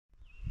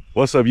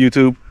What's up,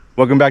 YouTube?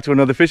 Welcome back to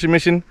another fishing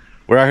mission.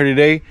 We're out here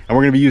today and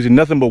we're gonna be using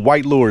nothing but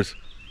white lures.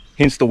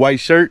 Hence the white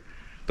shirt,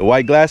 the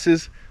white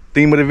glasses.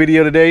 Theme of the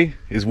video today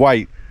is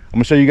white. I'm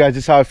gonna show you guys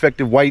just how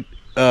effective white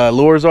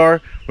lures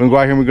are. We're gonna go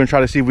out here and we're gonna try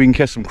to see if we can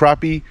catch some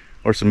crappie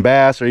or some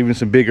bass or even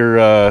some bigger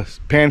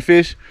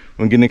panfish.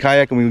 We're gonna get in the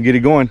kayak and we're gonna get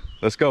it going.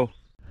 Let's go.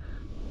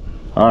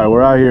 All right,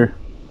 we're out here.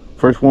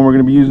 First one we're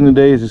gonna be using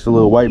today is just a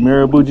little white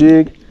marabou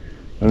jig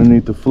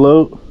underneath the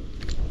float.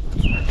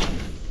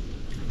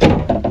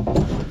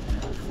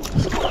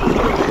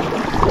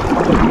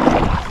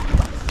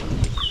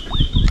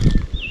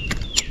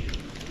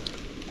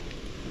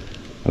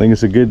 I think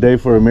it's a good day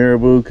for a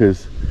marabou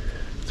because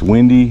it's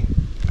windy.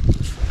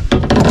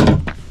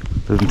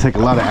 Doesn't take a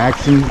lot of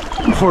action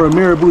for a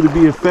marabou to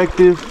be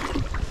effective.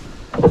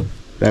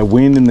 That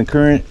wind and the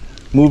current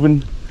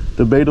moving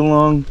the bait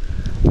along,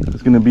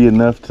 it's going to be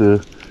enough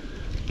to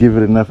give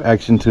it enough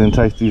action to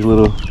entice these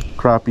little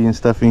crappie and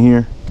stuff in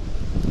here.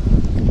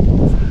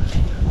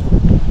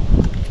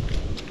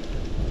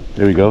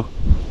 There we go.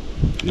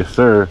 Yes,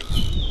 sir.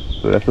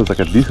 So that feels like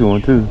a decent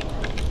one too.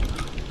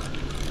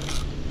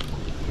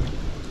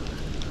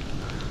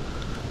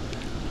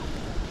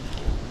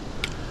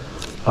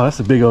 Oh,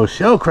 that's a big old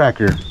shell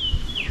cracker.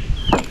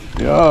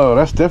 Yo,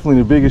 that's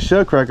definitely the biggest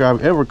shell cracker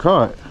I've ever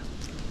caught.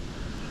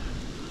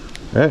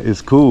 That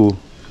is cool.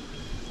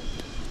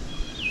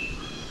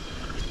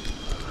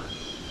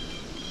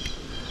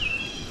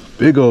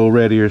 Big old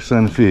red ear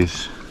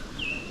sunfish.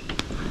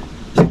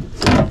 Let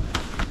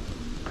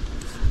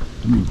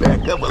me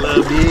back up a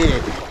little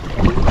bit.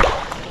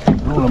 I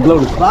don't want to blow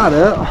the spot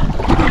up.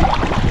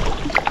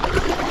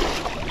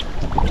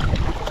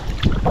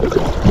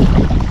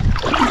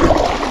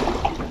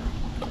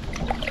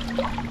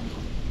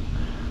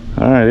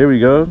 All right, here we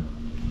go.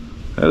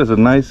 That is a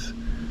nice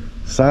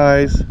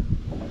size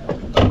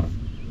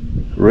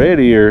red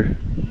ear.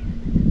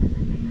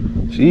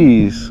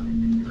 Jeez.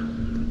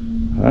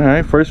 All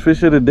right, first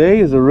fish of the day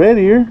is a red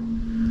ear.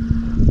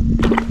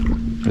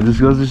 It just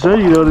goes to show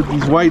you though that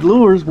these white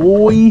lures,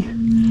 boy,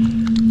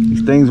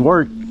 these things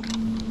work.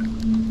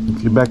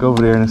 Let's get back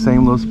over there in the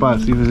same little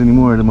spot, see if there's any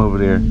more of them over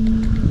there.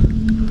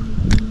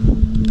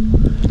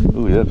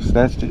 Oh, yep,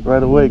 snatched it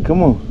right away.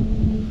 Come on.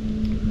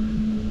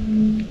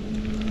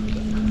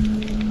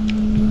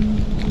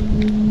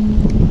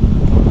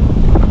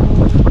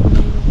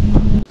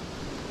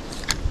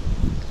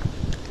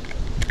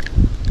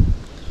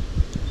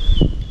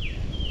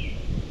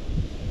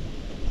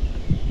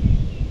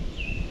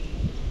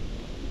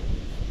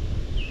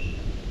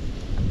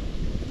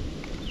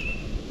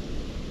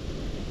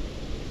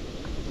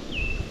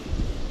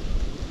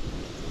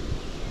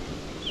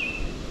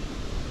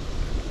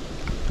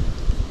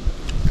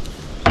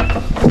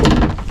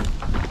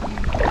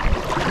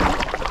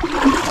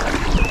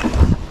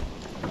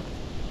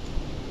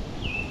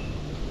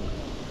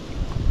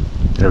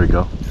 There we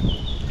go.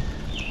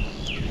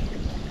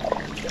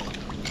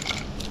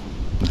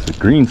 It's a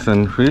green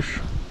sunfish.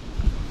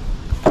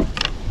 So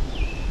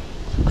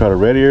we caught a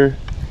red ear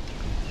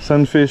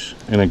sunfish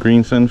and a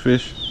green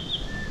sunfish.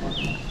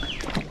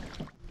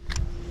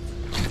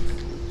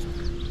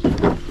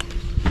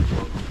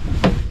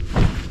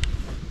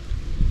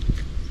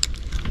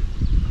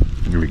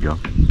 Here we go.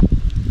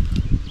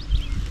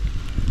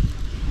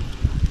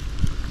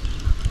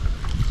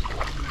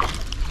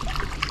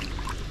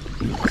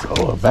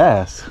 Oh, a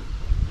bass.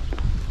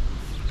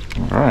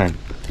 All right.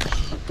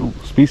 Ooh,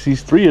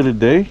 species 3 of the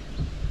day.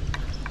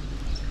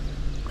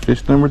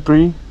 Fish number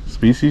 3,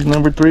 species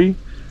number 3.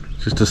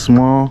 Just a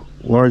small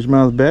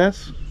largemouth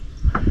bass.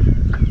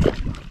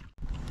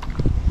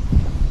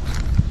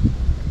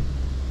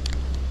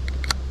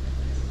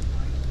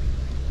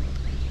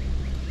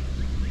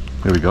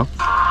 There we go.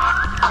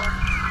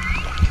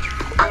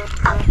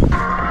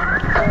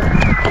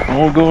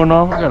 All going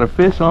off. I got a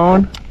fish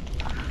on.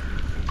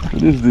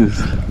 What is this?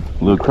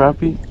 A little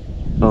crappie?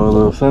 Oh, a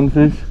little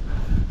sunfish.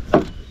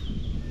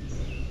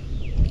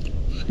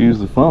 Excuse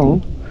the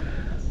phone.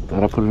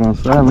 Thought I put it on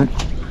silent.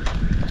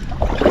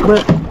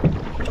 But,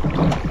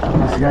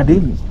 see, I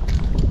didn't.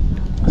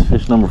 That's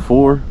fish number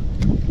 4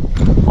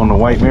 on the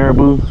white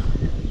marabou.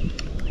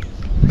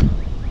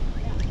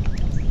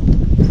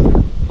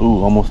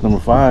 Ooh, almost number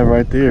 5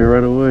 right there,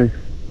 right away.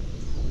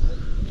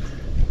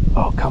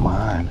 Oh, come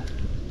on.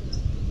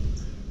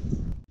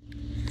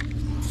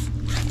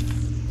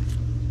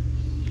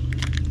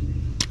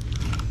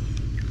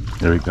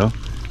 There we go.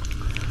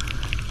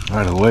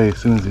 Right away, as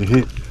soon as it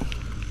hit.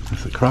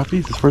 That's a crappie.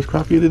 It's his first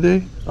crappie of the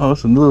day. Oh,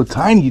 it's a little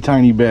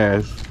tiny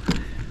bass.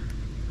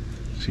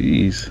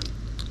 Jeez.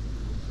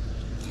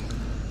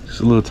 Just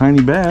a little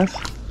tiny bass.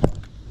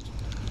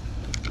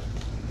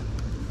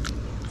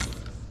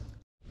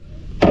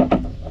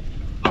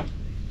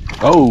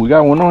 Oh, we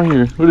got one on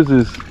here. What is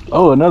this?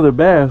 Oh, another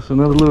bass.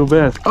 Another little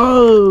bass.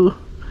 Oh!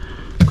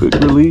 Quick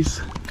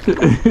release.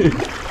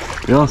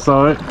 Y'all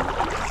saw it.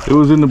 It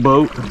was in the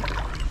boat.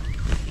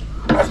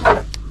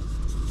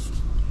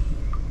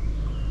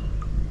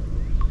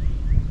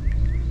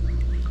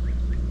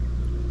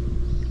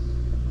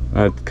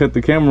 I had to cut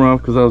the camera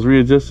off because I was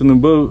readjusting the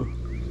boat.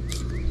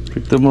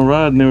 Picked up my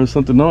rod and there was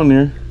something on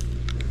there.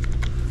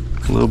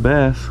 A little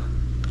bass.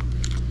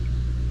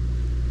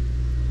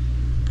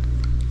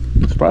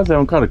 I'm surprised I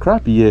haven't caught a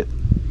crappie yet.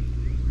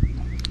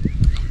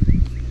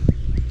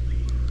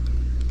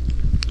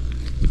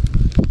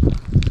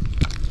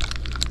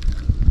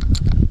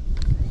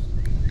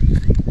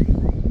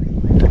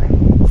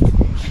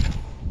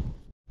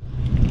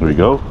 There we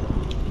go.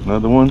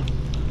 Another one.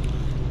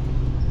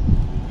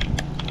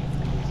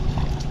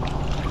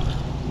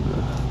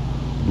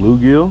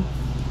 Bluegill.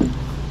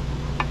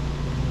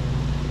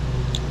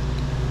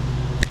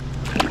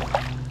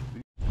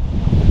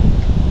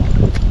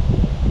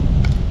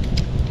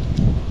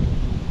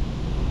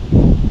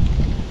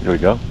 There we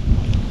go.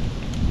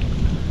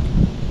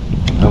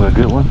 Another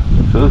good one.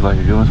 Feels like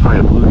a good one. It's probably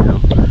a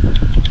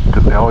bluegill.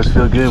 Because they always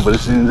feel good, but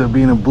it ends up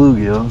being a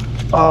bluegill.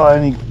 Oh,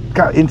 and he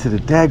got into the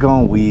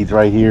daggone weeds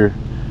right here.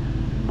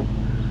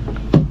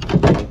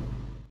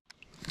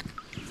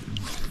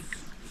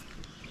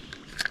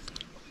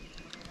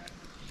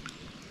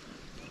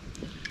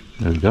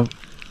 There we go.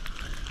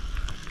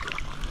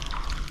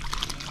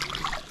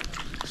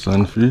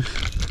 Sunfish.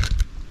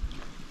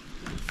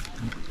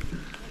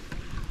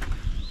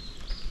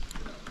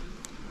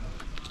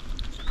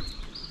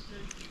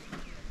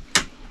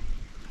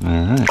 All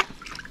right.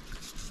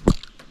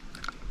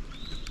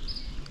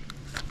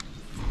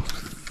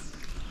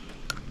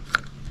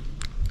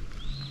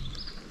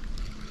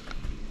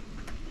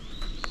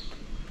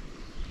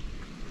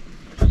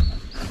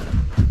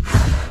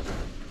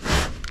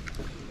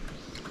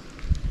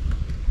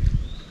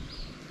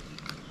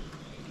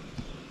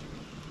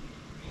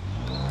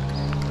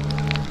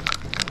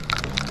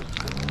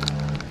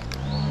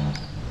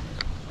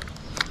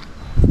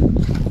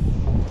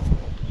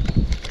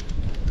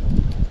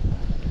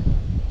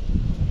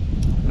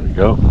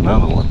 Go,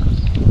 another one.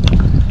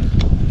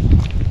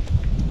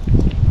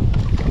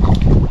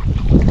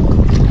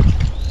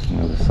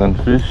 Another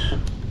sunfish.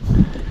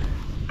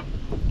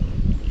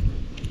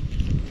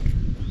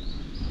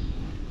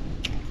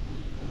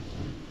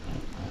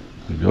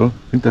 There we go. I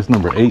think that's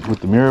number 8 with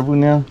the marabou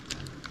now.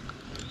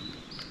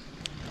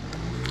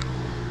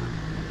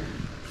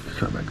 Let's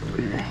try back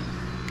over here.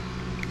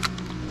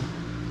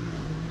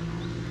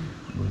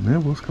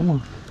 Marabous, come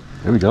on.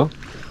 There we go.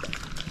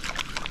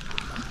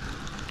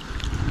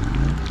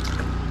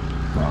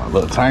 A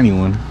little tiny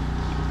one.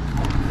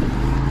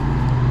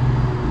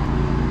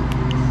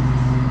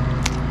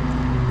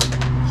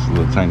 It's a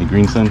little tiny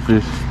green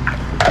sunfish.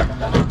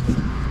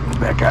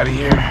 Back out of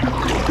here.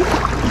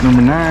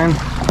 Number 9.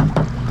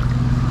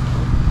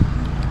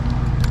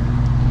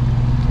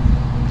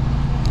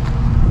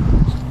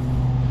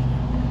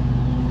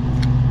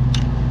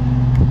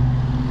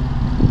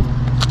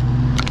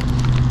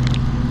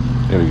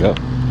 There we go.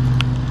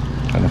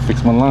 Trying to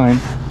fix my line.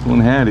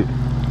 Someone had it.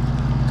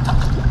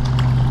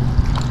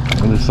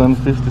 Another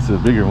sunfish. This is a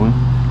bigger one.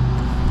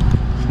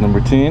 It's number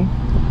 10.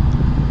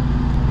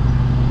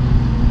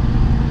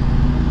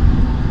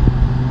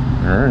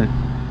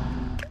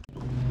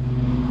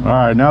 All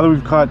right, now that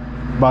we've caught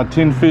about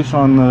 10 fish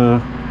on the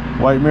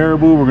white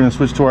marabou, we're gonna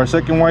switch to our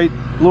second white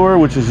lure,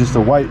 which is just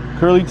a white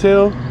curly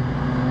tail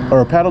or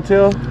a paddle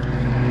tail.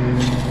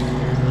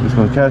 Just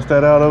gonna cast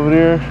that out over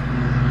there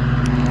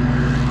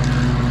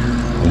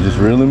and just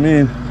reel them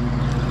in.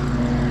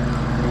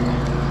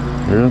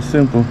 Real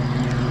simple.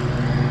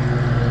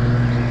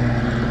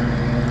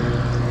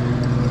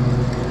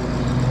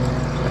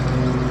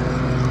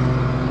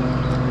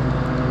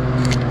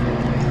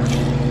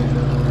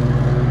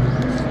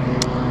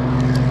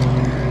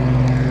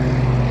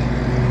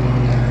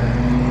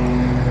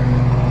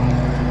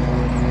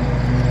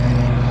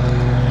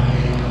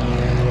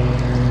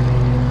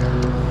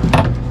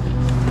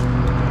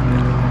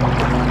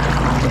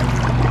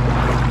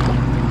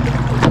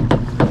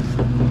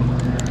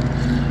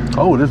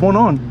 Oh, there's one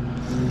on.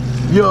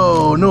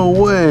 Yo, no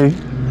way.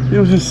 It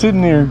was just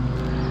sitting there.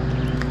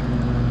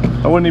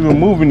 I wasn't even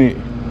moving it.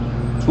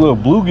 This little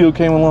bluegill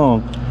came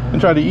along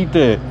and tried to eat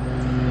that.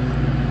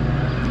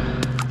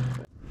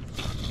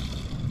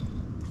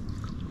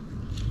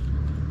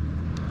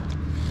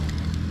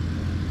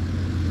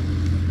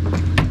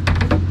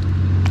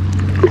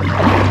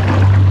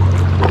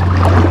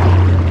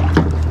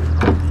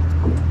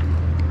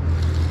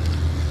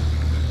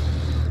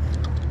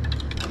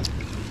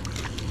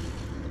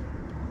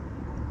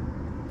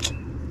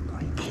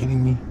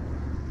 Kidding me?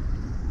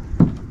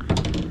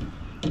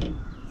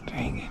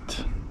 Dang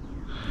it.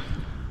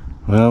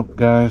 Well,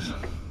 guys,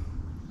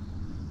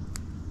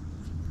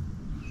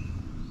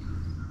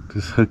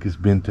 this hook is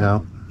bent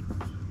out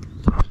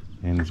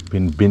and it's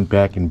been bent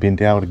back and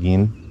bent out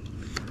again,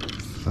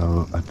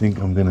 so I think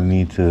I'm gonna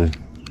need to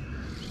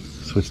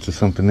switch to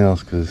something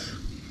else because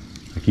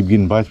I keep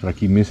getting bites but I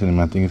keep missing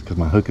them. I think it's because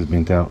my hook is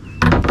bent out.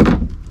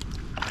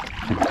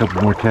 Take a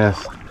couple more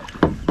casts.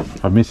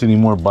 If I miss any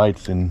more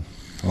bites, then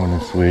I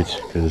want to switch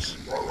because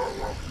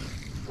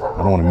I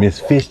don't want to miss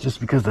fish just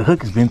because the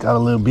hook is bent out a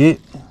little bit.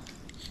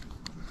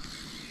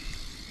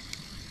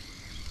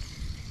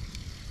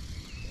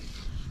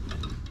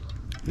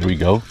 There we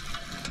go.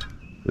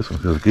 This one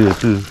feels good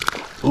too.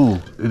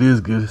 Ooh, it is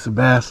good. It's a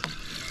bass.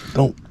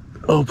 Don't.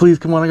 Oh, please,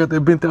 come on. I got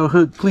that bent out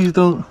hook. Please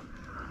don't.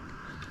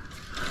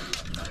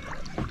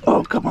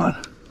 Oh, come on.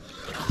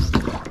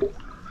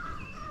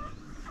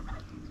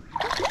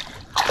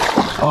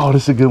 Oh,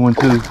 this is a good one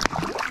too.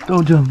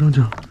 Don't jump, don't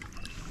jump.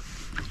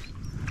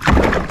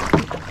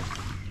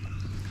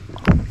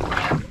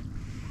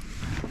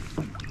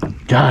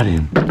 Got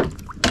him.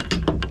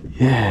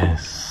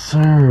 Yes,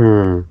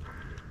 sir.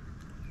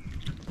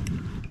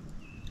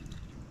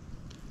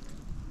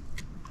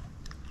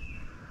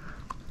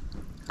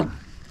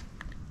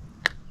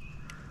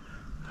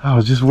 I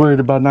was just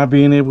worried about not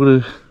being able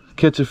to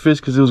catch a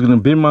fish because it was going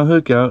to bend my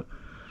hook out.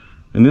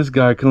 And this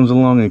guy comes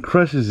along and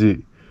crushes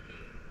it.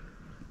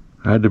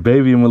 I had to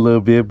baby him a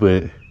little bit,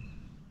 but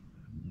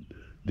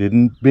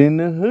didn't bend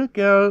the hook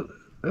out.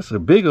 That's a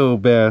big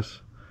old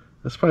bass.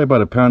 That's probably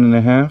about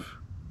 1.5 pounds.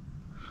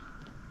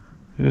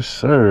 Yes,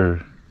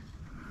 sir.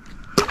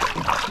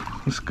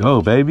 Let's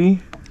go,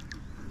 baby.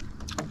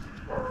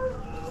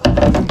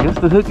 I guess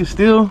the hook is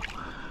still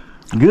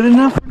good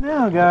enough for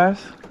now, guys.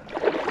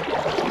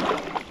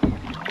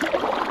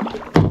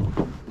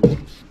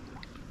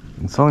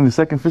 It's only the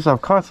second fish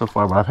I've caught so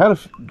far, but I've had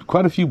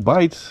quite a few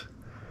bites.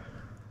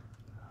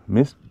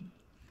 Missed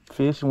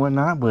fish and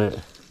whatnot, but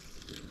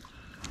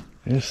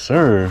yes,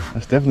 sir.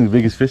 That's definitely the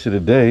biggest fish of the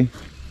day.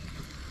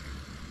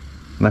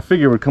 And I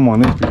figure it would come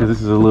on this because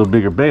this is a little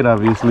bigger bait,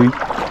 obviously.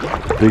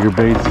 Bigger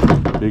baits,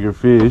 bigger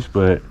fish,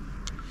 but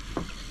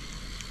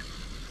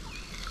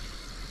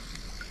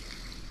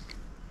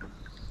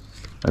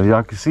as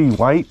y'all can see,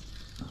 white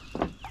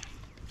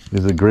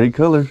is a great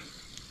color.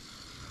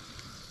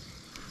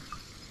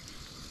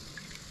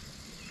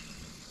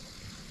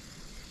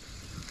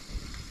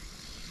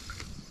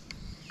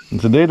 And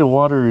today the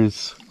water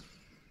is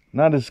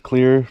not as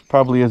clear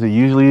probably as it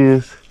usually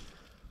is.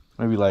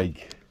 Maybe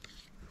like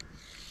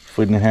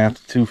 1.5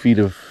 to 2 feet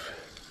of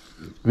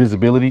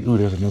visibility. Ooh,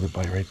 there's another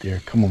bite right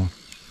there. Come on.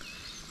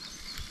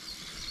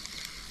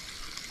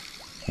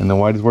 And the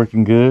white is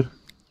working good.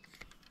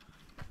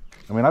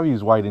 I mean, I've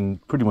used white in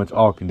pretty much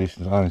all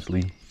conditions,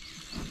 honestly.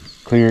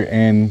 Clear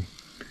and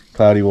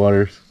cloudy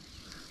waters.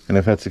 And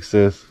I've had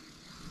success.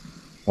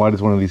 White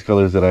is one of these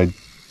colors that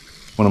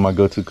one of my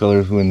go-to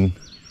colors when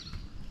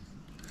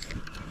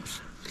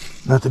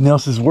nothing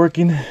else is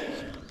working.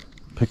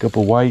 Pick up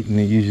a white and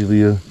it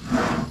usually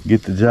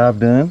get the job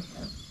done.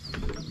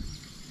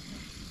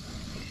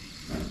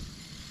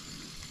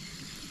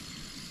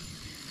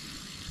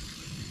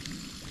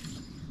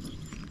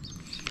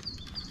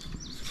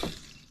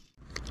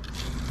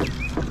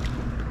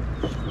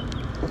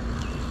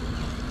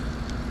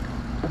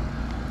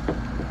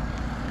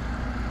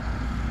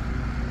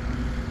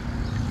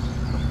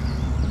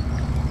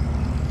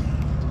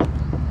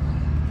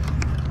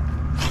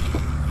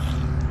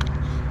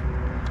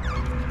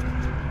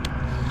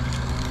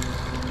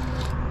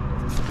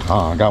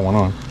 Oh, I got one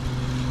on.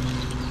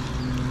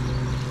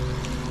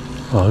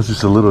 Oh, it's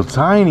just a little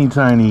tiny,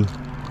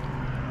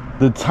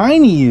 the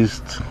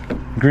tiniest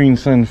green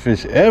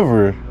sunfish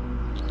ever.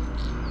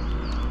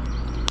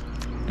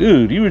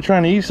 Dude, you were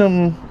trying to eat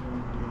something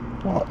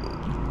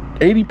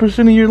 80%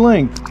 of your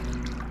length.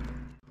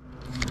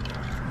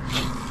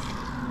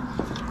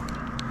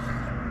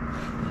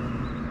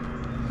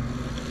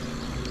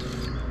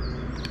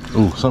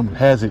 Ooh, something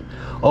has it.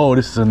 Oh,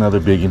 this is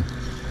another big one.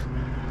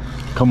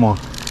 Come on.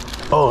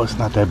 Oh, it's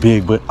not that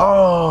big, but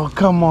oh,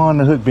 come on,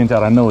 the hook bent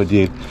out. I know it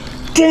did.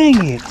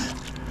 Dang it.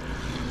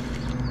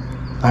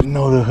 I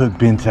know the hook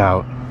bent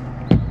out.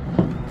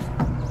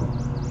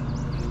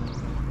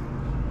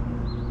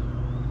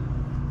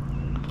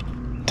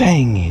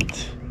 Dang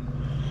it.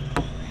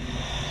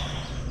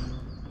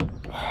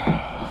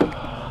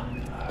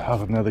 That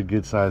was another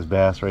good sized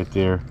bass right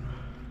there.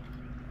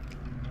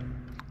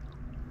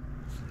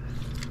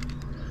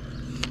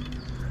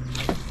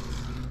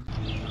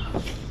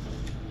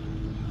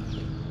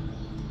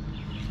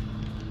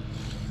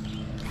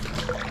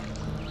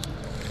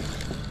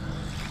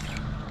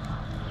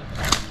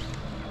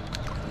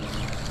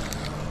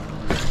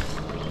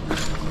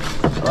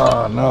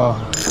 Oh no.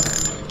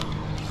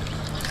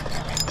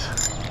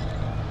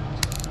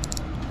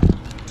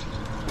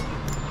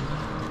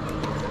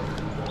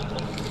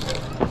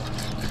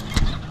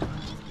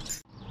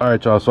 All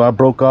right, y'all, so I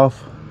broke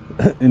off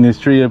in this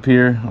tree up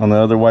here on the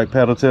other white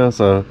paddle tail,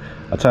 so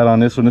I tied on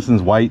this one. This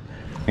one's white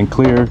and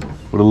clear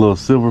with a little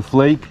silver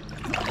flake.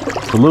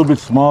 It's a little bit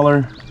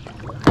smaller.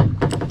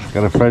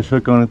 Got a fresh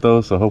hook on it though,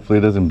 so hopefully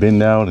it doesn't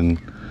bend out and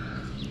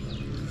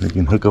we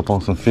can hook up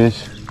on some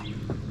fish.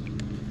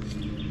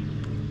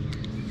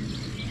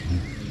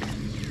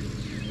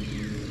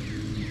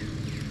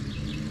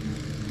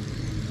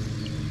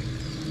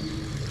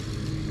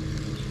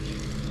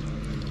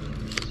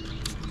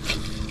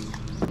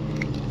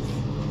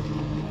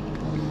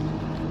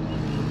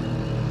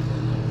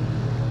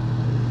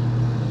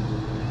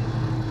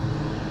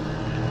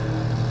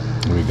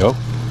 Here we go.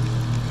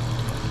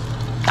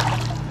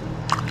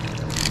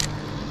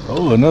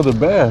 Oh, another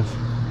bass.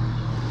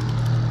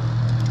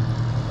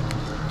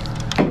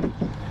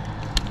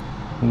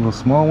 A little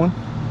small one.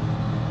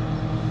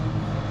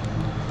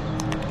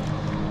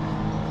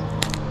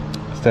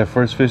 It's that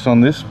first fish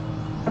on this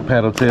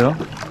paddle tail.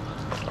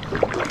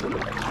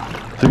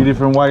 3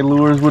 different white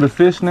lures with a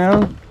fish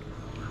now.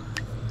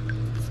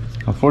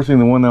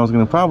 Unfortunately, the one that was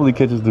gonna probably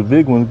catch us, the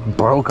big one,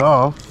 broke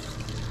off.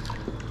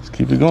 Let's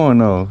keep it going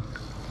though.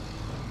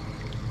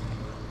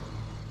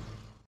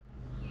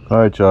 All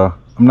right, y'all.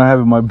 I'm not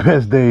having my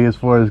best day as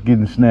far as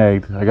getting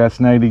snagged. I got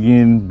snagged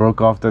again, broke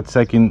off that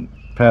second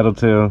paddle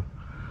tail.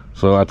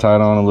 So I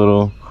tied on a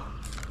little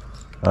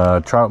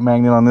trout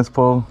magnet on this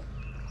pole.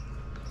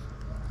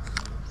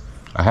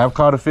 I have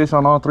caught a fish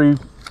on all 3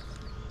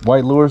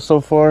 white lures so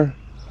far.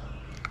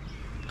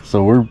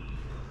 So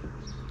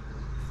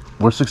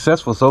we're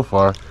successful so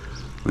far.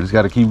 We just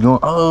got to keep going.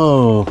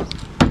 Oh,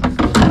 I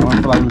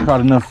don't feel like we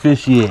caught enough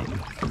fish yet.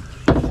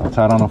 I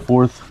tied on a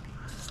 4th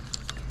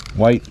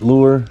white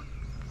lure.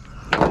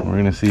 We're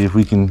gonna see if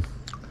we can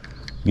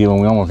get one.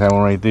 We almost have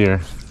one right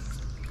there.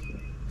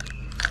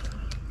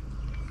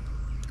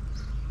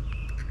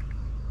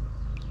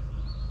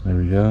 There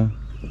we go.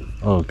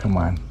 Oh, come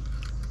on.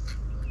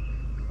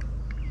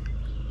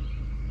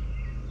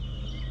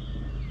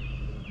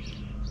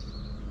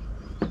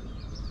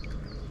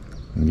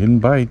 I'm getting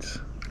bites.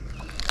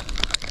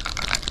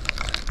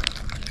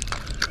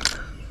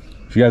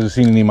 If you guys have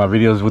seen any of my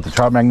videos with the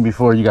trout magnet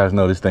before, you guys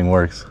know this thing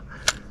works.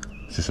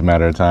 It's just a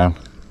matter of time.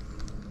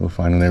 We'll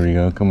find one. There we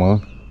go. Come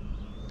on.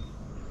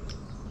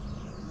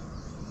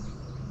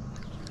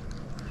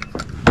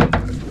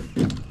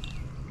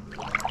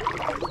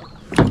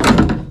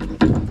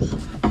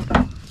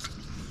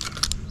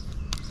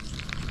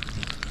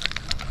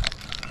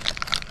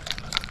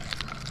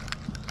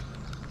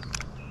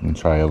 I'm gonna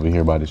try over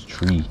here by this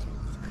tree.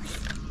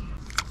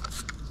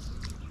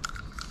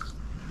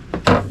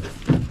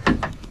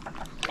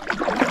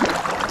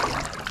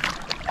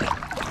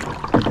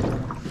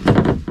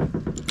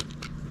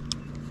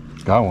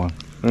 Got one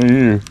right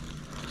here.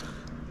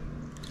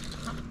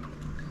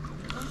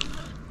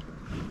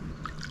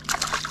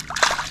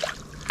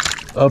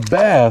 A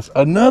bass,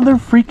 another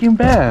freaking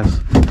bass.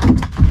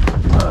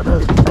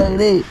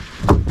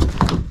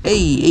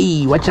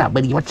 Hey, watch out,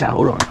 buddy, watch out,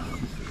 hold on.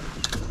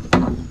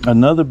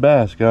 Another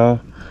bass,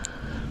 y'all.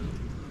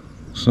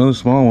 It's another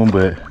small one,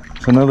 but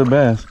it's another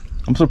bass.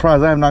 I'm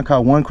surprised I have not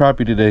caught one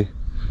crappie today.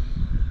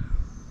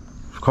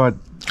 I've caught,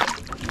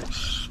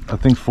 I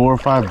think, 4 or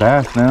 5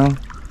 bass now.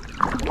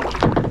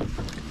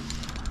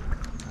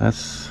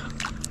 That's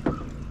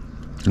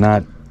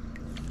not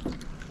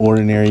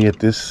ordinary at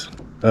this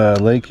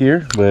lake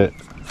here, but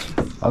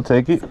I'll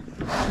take it.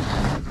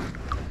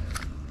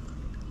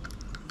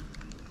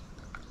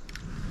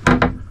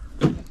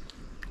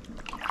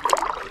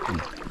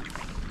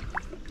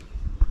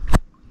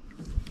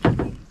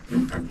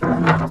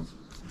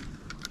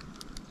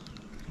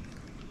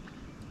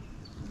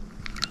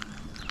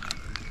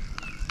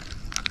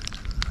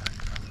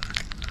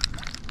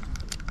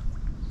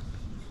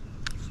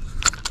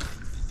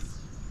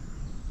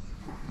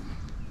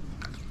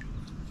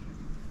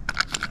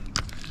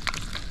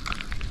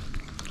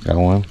 Got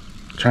one.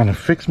 Trying to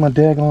fix my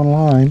daggone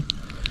line.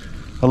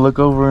 I look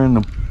over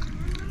and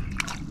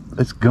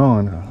it's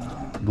gone.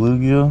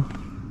 Bluegill.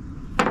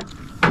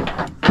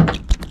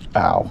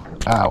 Ow,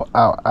 ow,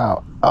 ow,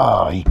 ow.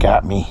 Oh, he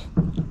got me.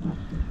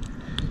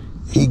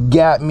 He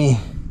got me.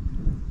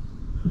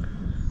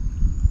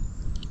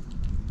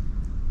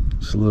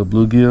 Just a little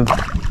bluegill.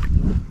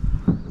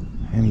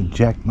 And he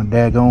jacked my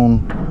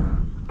daggone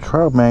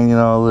trout magnet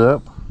all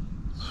up.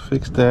 Let's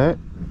fix that.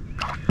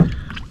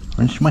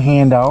 Rinse my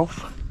hand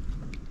off.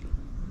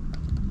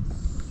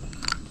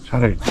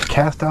 Try to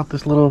cast out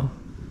this little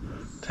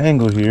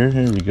tangle here.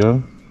 Here we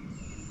go.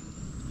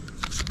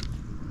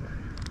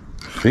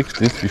 Fix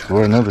this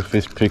before another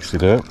fish picks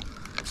it up.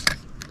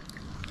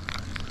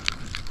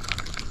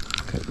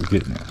 Okay, we're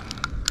getting it.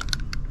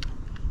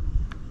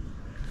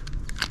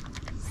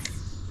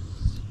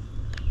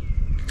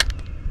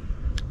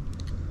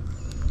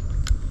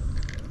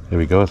 There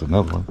we go, it's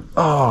another one.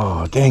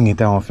 Oh, dang it,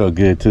 that one felt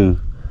good too.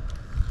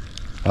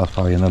 That was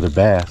probably another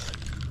bass.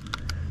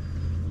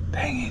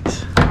 Dang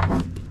it.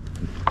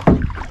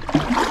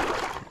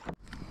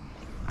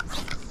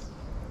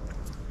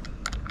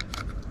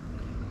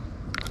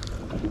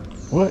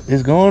 What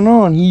is going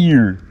on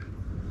here?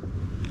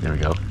 There we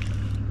go.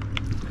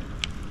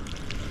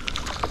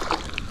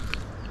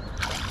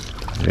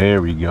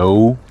 There we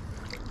go.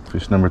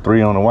 Fish number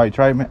 3 on a white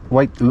trout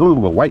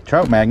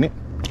magnet.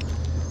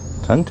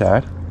 Tongue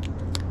tied.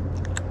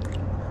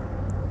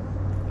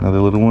 Another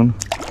little one.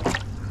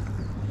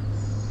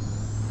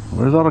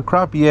 Where's all the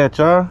crappie at,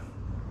 y'all?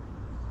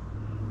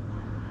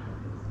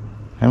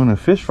 Having a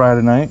fish fry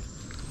tonight.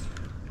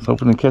 I was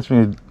hoping to catch me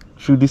a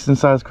few decent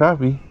sized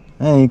crappie.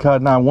 I ain't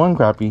caught not one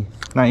crappie,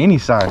 not any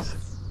size.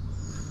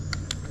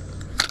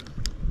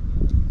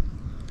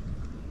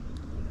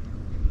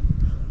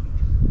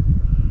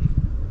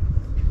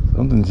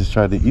 Something just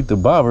tried to eat the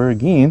bobber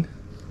again.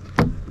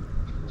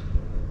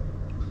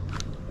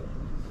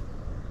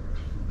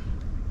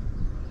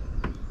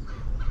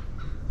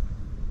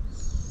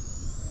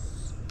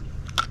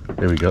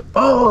 There we go.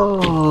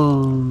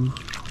 Oh,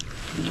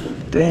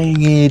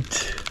 dang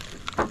it.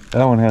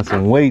 That one has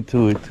some weight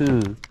to it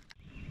too.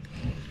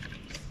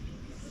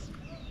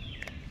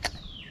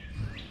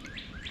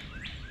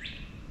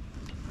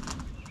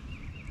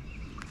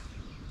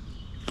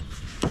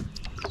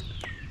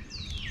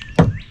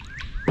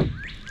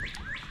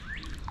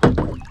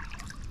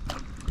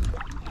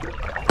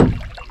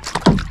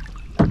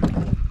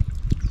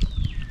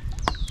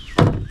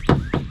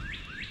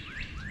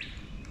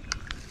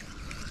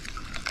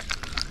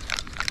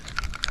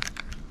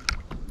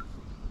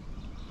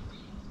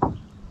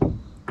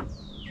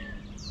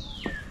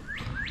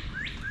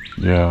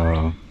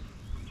 Yeah.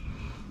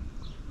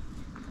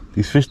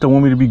 These fish don't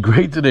want me to be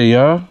great today,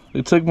 y'all.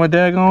 They took my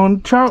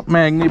daggone trout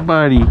magnet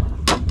body.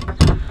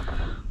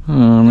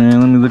 Oh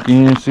man, let me look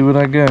in here and see what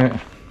I got.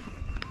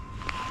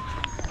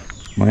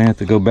 Might have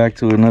to go back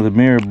to another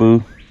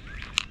marabou.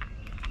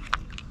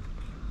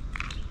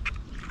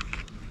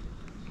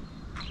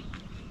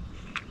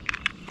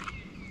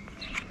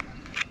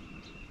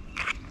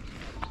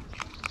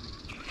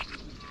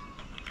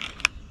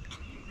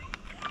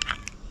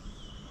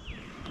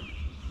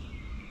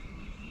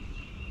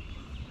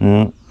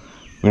 Yeah,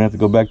 we're gonna have to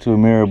go back to a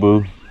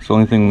marabou. It's the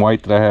only thing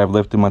white that I have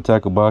left in my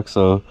tackle box.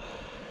 So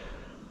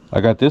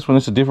I got this one.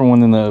 It's a different one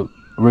than the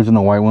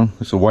original white one.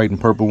 It's a white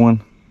and purple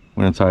one.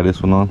 We're gonna tie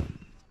this one on.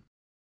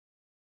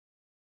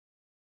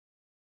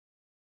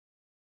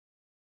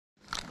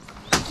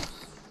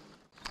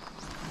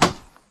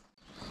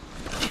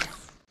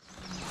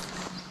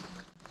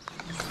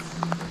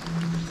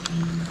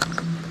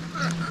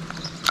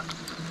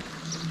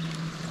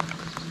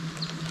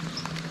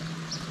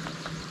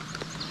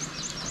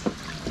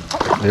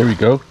 There we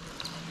go.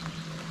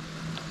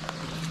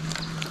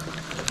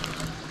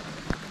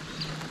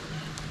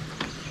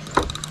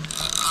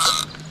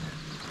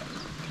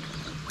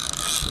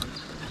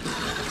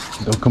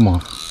 Don't come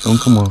off. Don't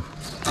come off.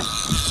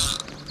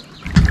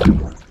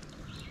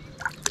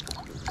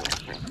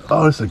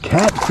 Oh, it's a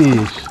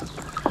catfish.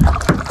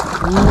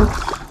 What?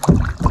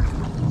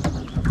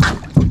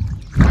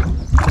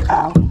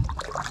 Ow.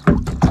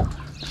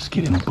 Just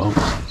get in the boat.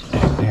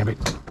 Damn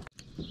it.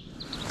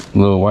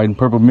 Little white and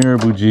purple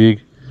marabou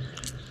jig.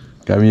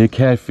 Got me a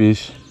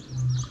catfish.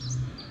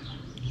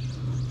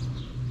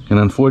 And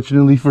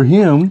unfortunately for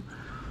him,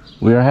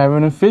 we are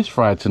having a fish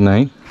fry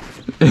tonight.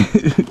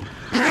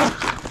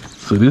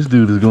 So this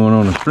dude is going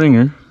on a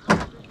stringer.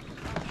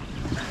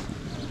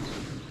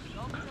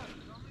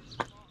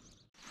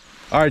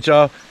 All right,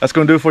 y'all, that's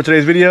gonna do it for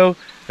today's video.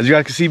 As you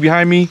guys can see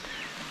behind me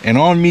and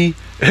on me,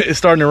 it's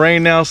starting to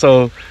rain now,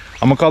 so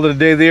I'm gonna call it a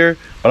day there.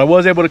 But I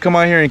was able to come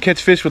out here and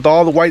catch fish with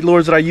all the white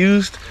lures that I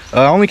used.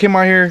 I only came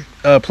out here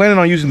planning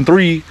on using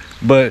 3,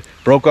 but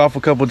broke off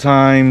a couple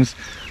times.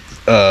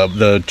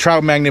 The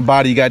trout magnet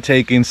body got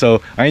taken,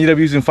 so I ended up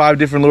using 5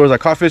 different lures. I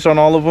caught fish on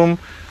all of them.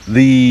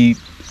 The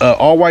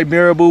all white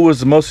marabou was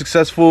the most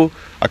successful.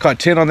 I caught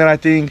 10 on that, I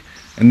think.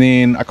 And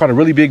then I caught a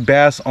really big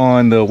bass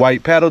on the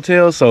white paddle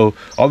tail. So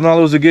all in all,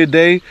 it was a good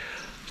day.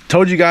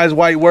 Told you guys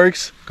white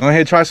works. Go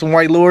ahead, try some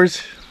white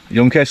lures.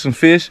 You're gonna catch some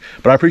fish.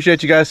 But I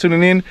appreciate you guys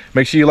tuning in.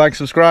 Make sure you like,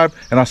 subscribe,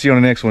 and I'll see you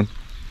on the next one.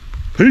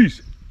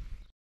 Peace.